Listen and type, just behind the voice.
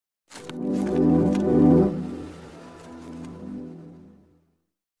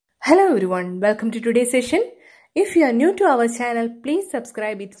Hello everyone, welcome to today's session. If you are new to our channel, please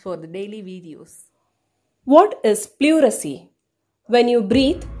subscribe it for the daily videos. What is pleurisy? When you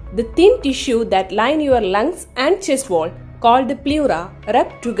breathe, the thin tissue that line your lungs and chest wall called the pleura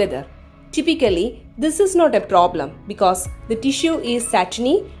rub together. Typically, this is not a problem because the tissue is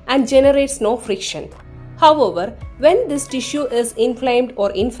satiny and generates no friction. However, when this tissue is inflamed or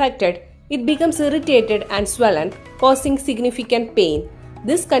infected, it becomes irritated and swollen, causing significant pain.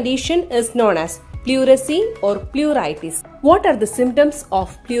 This condition is known as pleurisy or pleuritis. What are the symptoms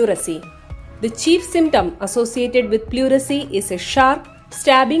of pleurisy? The chief symptom associated with pleurisy is a sharp,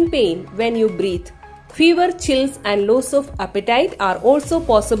 stabbing pain when you breathe. Fever, chills, and loss of appetite are also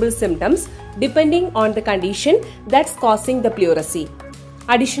possible symptoms depending on the condition that's causing the pleurisy.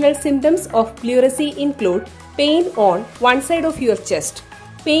 Additional symptoms of pleurisy include pain on one side of your chest,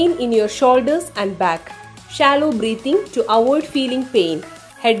 pain in your shoulders and back, shallow breathing to avoid feeling pain,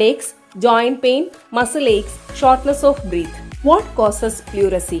 headaches, joint pain, muscle aches, shortness of breath. What causes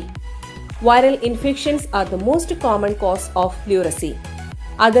pleurisy? Viral infections are the most common cause of pleurisy.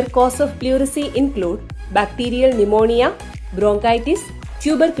 Other causes of pleurisy include bacterial pneumonia, bronchitis,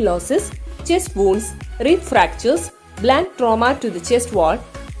 tuberculosis, chest wounds, rib fractures, blunt trauma to the chest wall,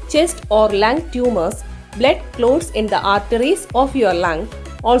 chest or lung tumors, blood clots in the arteries of your lung,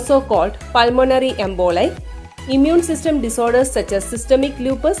 also called pulmonary emboli, immune system disorders such as systemic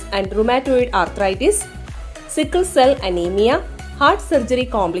lupus and rheumatoid arthritis, sickle cell anemia, heart surgery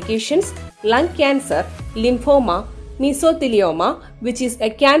complications, lung cancer, lymphoma, mesothelioma, which is a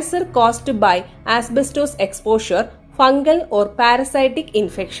cancer caused by asbestos exposure, fungal or parasitic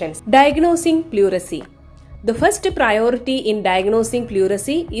infections. Diagnosing pleurisy. The first priority in diagnosing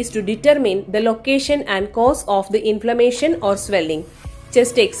pleurisy is to determine the location and cause of the inflammation or swelling.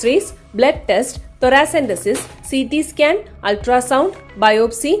 Chest X-rays, blood test, thoracentesis, CT scan, ultrasound,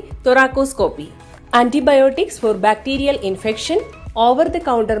 biopsy, thoracoscopy. Antibiotics for bacterial infection,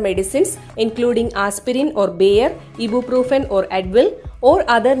 over-the-counter medicines including aspirin or Bayer, ibuprofen or Advil, or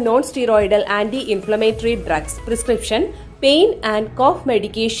other non-steroidal anti-inflammatory drugs, prescription, pain and cough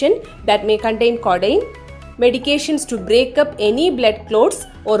medication that may contain codeine, medications to break up any blood clots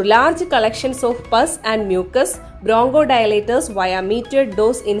or large collections of pus and mucus, bronchodilators via metered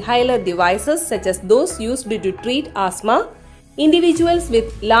dose inhaler devices such as those used to treat asthma. Individuals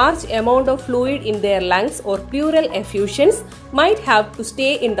with large amount of fluid in their lungs or pleural effusions might have to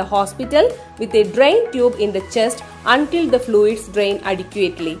stay in the hospital with a drain tube in the chest until the fluids drain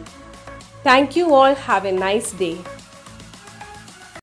adequately. Thank you all. Have a nice day.